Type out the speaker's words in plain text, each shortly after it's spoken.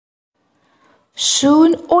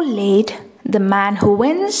Soon or late, the man who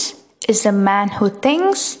wins is the man who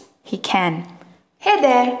thinks he can. Hey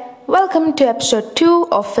there, welcome to episode 2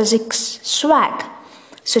 of Physics Swag.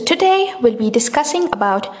 So today we'll be discussing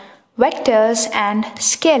about vectors and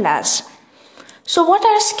scalars. So what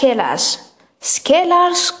are scalars?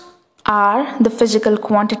 Scalars are the physical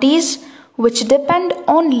quantities which depend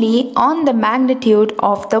only on the magnitude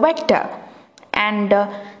of the vector, and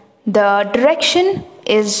the direction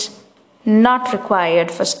is not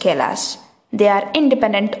required for scalars. They are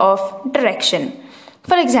independent of direction.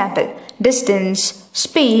 For example, distance,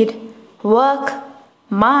 speed, work,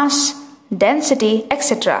 mass, density,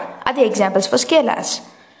 etc. are the examples for scalars.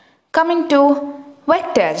 Coming to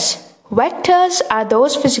vectors. Vectors are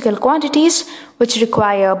those physical quantities which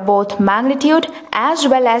require both magnitude as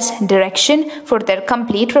well as direction for their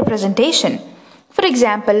complete representation. For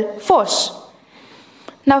example, force.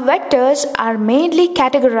 Now, vectors are mainly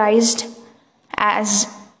categorized as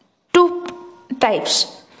two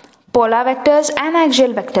types: polar vectors and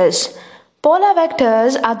axial vectors. Polar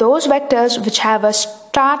vectors are those vectors which have a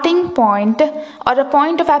starting point or a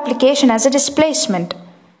point of application as a displacement.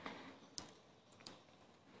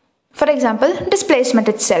 For example, displacement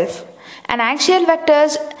itself. And axial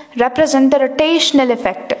vectors represent the rotational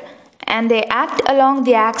effect and they act along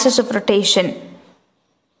the axis of rotation.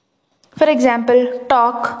 For example,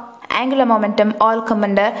 torque, angular momentum all come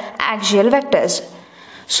under axial vectors.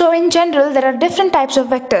 So in general, there are different types of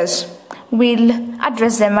vectors. We'll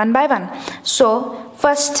address them one by one. So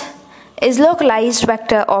first is localized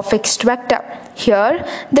vector or fixed vector. Here,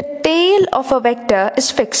 the tail of a vector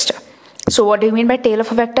is fixed. So what do you mean by tail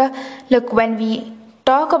of a vector? Look, when we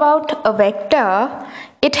talk about a vector,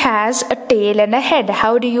 it has a tail and a head.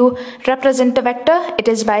 How do you represent a vector? It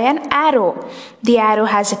is by an arrow. The arrow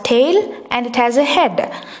has a tail and it has a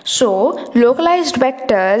head. So localized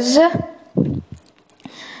vectors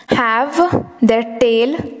have their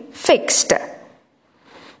tail fixed.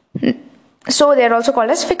 So they are also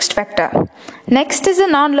called as fixed vector. Next is a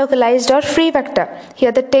non-localized or free vector.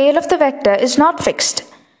 Here the tail of the vector is not fixed.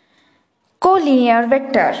 Collinear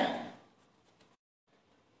vector.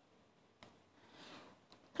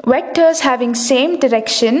 Vectors having same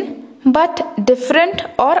direction but different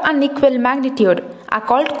or unequal magnitude are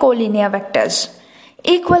called collinear vectors.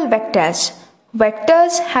 Equal vectors.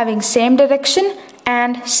 Vectors having same direction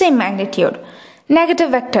and same magnitude. Negative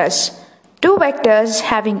vectors. Two vectors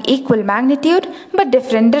having equal magnitude but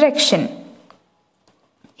different direction.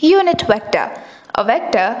 Unit vector. A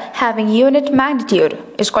vector having unit magnitude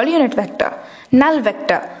is called unit vector. Null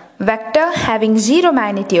vector. Vector having zero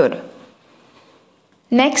magnitude.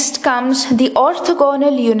 Next comes the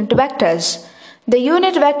orthogonal unit vectors. The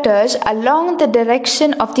unit vectors along the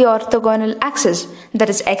direction of the orthogonal axis, that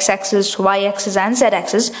is x-axis, y-axis and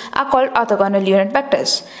z-axis, are called orthogonal unit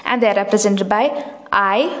vectors, and they are represented by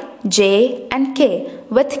I, j and k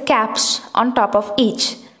with caps on top of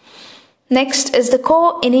each. Next is the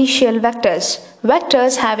co-initial vectors.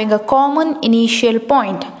 Vectors having a common initial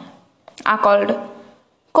point are called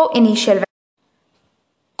co-initial vectors.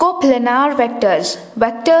 Coplanar vectors.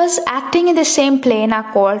 Vectors acting in the same plane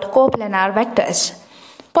are called coplanar vectors.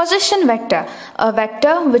 Position vector. A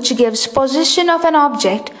vector which gives position of an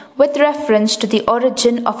object with reference to the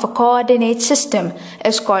origin of a coordinate system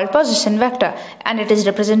is called position vector, and it is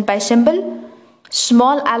represented by symbol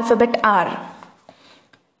small alphabet r.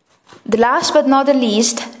 The last but not the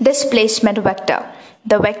least, displacement vector.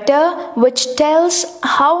 The vector which tells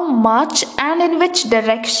how much and in which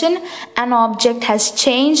direction an object has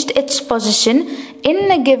changed its position in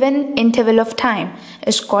a given interval of time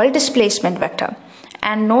is called displacement vector.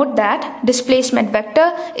 And note that displacement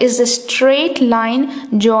vector is the straight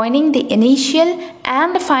line joining the initial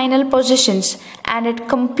and final positions, and it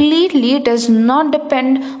completely does not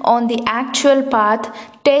depend on the actual path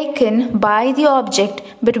taken by the object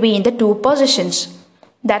between the two positions.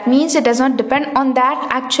 That means it does not depend on that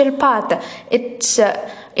actual path.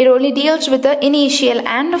 It only deals with the initial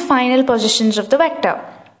and final positions of the vector.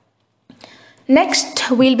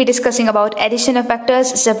 Next, we'll be discussing about addition of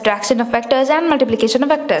vectors, subtraction of vectors and multiplication of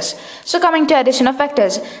vectors. So coming to addition of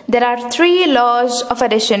vectors, there are three laws of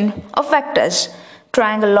addition of vectors: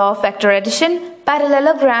 triangle law of vector addition,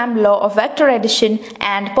 parallelogram law of vector addition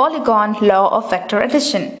and polygon law of vector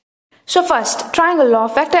addition. So first, triangle law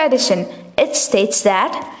of vector addition. It states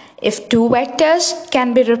that if two vectors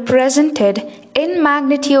can be represented in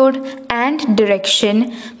magnitude and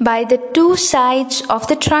direction by the two sides of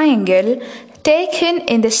the triangle taken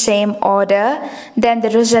in the same order, then the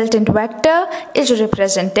resultant vector is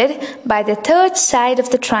represented by the third side of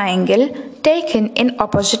the triangle taken in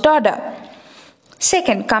opposite order.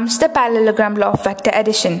 Second comes the parallelogram law of vector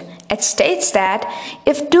addition. It states that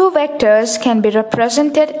if two vectors can be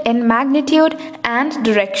represented in magnitude and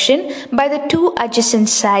direction by the two adjacent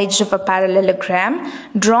sides of a parallelogram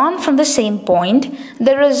drawn from the same point,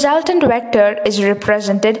 the resultant vector is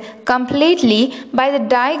represented completely by the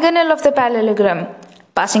diagonal of the parallelogram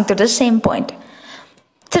passing through the same point.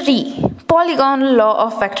 3. Polygonal law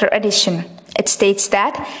of vector addition. It states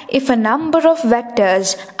that if a number of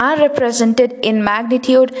vectors are represented in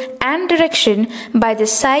magnitude and direction by the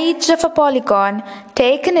sides of a polygon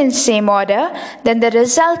taken in same order, then the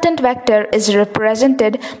resultant vector is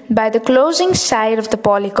represented by the closing side of the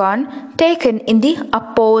polygon taken in the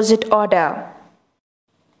opposite order.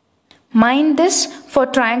 Mind this, for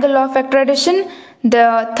triangle law of vector addition,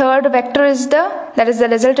 the third vector is the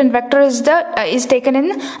resultant vector is taken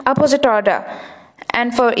in opposite order.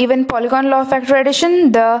 And for even polygon law of vector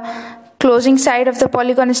addition, the closing side of the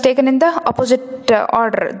polygon is taken in the opposite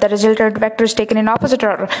order. The resultant vector is taken in opposite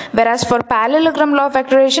order. Whereas for parallelogram law of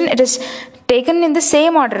vector addition, it is taken in the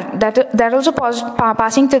same order. That also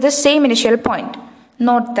passing to the same initial point.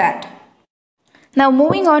 Note that. Now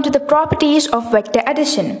moving on to the properties of vector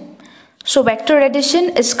addition. So vector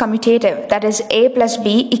addition is commutative. That is, a plus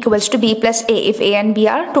b equals to b plus a if a and b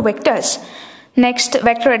are two vectors. Next,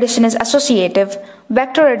 vector addition is associative,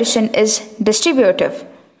 vector addition is distributive,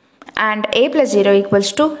 and a plus 0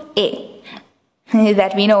 equals to a.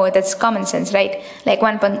 That we know, that's common sense, right? Like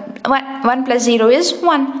 1 plus 0 is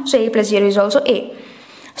 1, so a plus 0 is also a.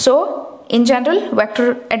 So, in general,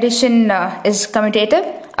 vector addition is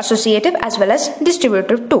commutative, associative, as well as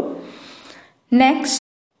distributive too. Next,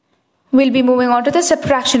 we'll be moving on to the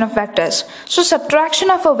subtraction of vectors. So, subtraction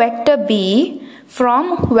of a vector b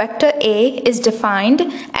from vector A is defined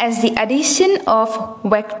as the addition of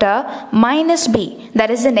vector minus b,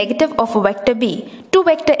 that is the negative of vector b, to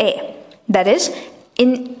vector A. That is,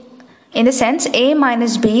 in the sense a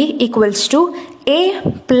minus b equals to a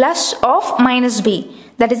plus of minus b.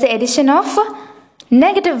 That is the addition of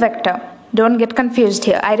negative vector. Don't get confused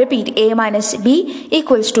here. I repeat, a minus b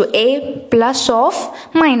equals to a plus of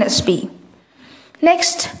minus b.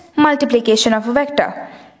 Next, multiplication of a vector.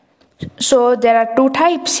 So there are two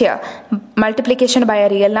types here, multiplication by a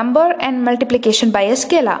real number and multiplication by a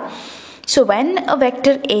scalar. So when a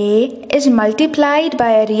vector A is multiplied by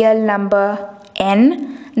a real number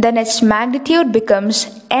n, then its magnitude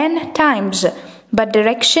becomes n times, but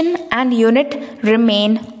direction and unit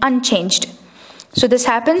remain unchanged. So this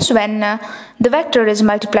happens when the vector is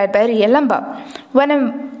multiplied by a real number. When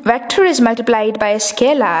a vector is multiplied by a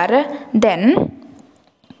scalar, then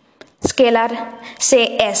scalar,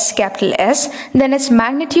 say S, capital S, then its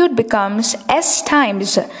magnitude becomes S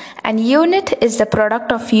times, and unit is the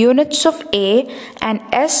product of units of A and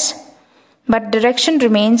S, but direction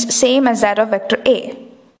remains same as that of vector A.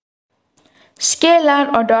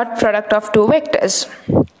 Scalar or dot product of two vectors.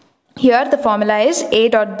 Here the formula is a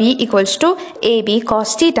dot b equals to ab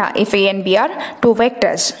cos theta if a and b are two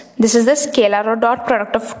vectors. This is the scalar or dot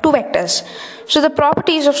product of two vectors. So the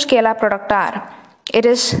properties of scalar product are: it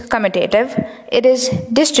is commutative, it is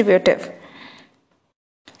distributive.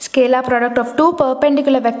 Scalar product of two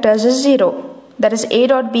perpendicular vectors is 0. That is, a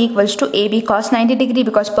dot b equals to ab cos 90 degree,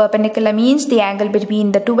 because perpendicular means the angle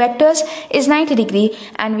between the two vectors is 90 degree,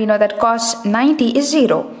 and we know that cos 90 is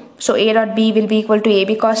 0. So a dot b will be equal to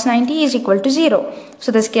ab cos 90 is equal to 0.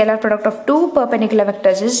 So the scalar product of two perpendicular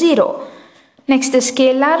vectors is 0. Next, the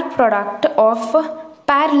scalar product of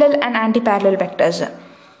parallel and anti-parallel vectors.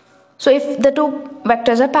 So if the two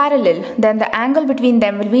vectors are parallel, then the angle between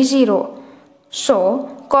them will be 0.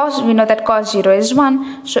 So we know that cos 0 is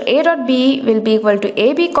 1. So a dot b will be equal to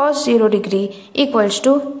ab cos 0 degree equals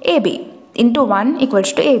to ab into 1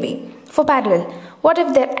 equals to ab for parallel. What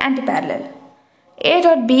if they're anti-parallel? A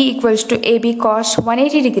dot b equals to ab cos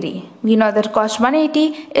 180 degree. We know that cos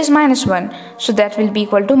 180 is minus 1. So that will be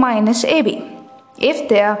equal to minus ab if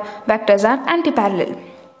their vectors are anti-parallel.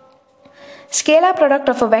 Scalar product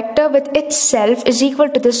of a vector with itself is equal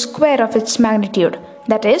to the square of its magnitude.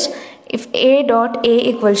 That is, if a dot a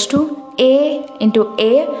equals to a into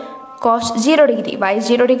a cos 0 degree. Why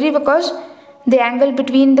 0 degree? Because the angle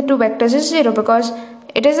between the two vectors is 0, because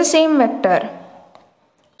it is the same vector.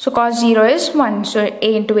 So cos 0 is 1. So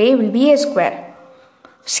a into a will be a square.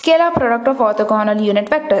 Scalar product of orthogonal unit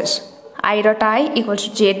vectors. I dot I equals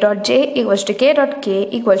to j dot j equals to k dot k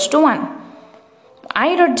equals to 1.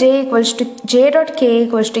 I dot j equals to j dot k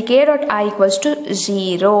equals to k dot I equals to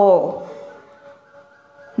 0.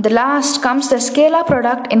 The last comes the scalar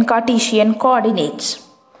product in Cartesian coordinates.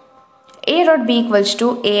 A dot b equals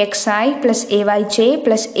to axi plus ayj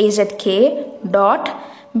plus azk dot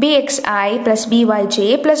bxi plus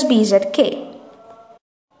byj plus bzk.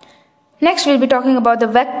 Next, we'll be talking about the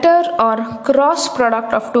vector or cross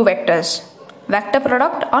product of two vectors. Vector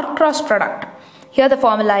product or cross product. Here the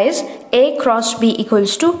formula is a cross b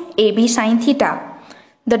equals to ab sin theta.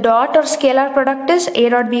 The dot or scalar product is a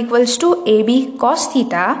dot b equals to ab cos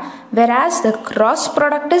theta, whereas the cross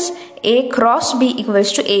product is a cross b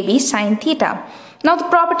equals to ab sin theta. Now the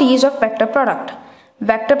properties of vector product.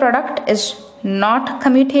 Vector product is not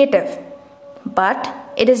commutative,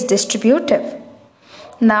 but it is distributive.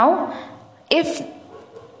 Now, if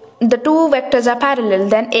the two vectors are parallel,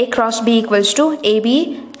 then a cross b equals to ab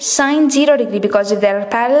sine 0 degree, because if they are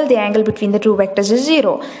parallel, the angle between the two vectors is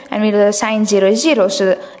 0, and we know the sine 0 is 0,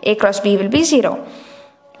 so a cross b will be 0.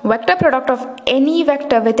 Vector product of any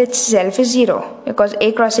vector with itself is 0, because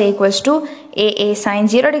a cross a equals to a sine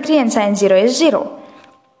 0 degree and sine 0 is 0.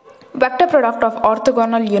 Vector product of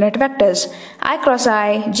orthogonal unit vectors I cross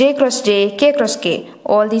I, j cross j, k cross k,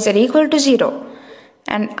 all these are equal to 0.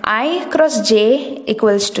 And I cross j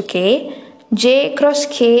equals to k, j cross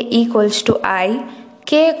k equals to I,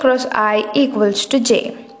 k cross I equals to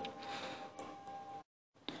j.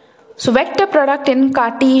 So vector product in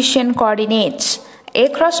Cartesian coordinates, a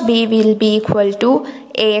cross b will be equal to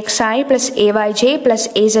axi plus ayj plus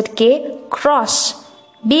azk cross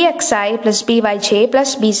bxi plus byj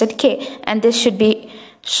plus bzk, and this should be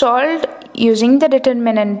solved using the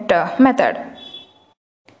determinant method.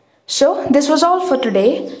 So this was all for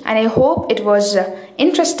today, and I hope it was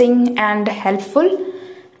interesting and helpful,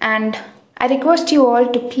 and I request you all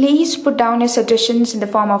to please put down your suggestions in the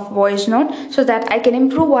form of voice note so that I can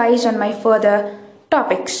improvise on my further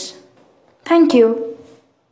topics. Thank you.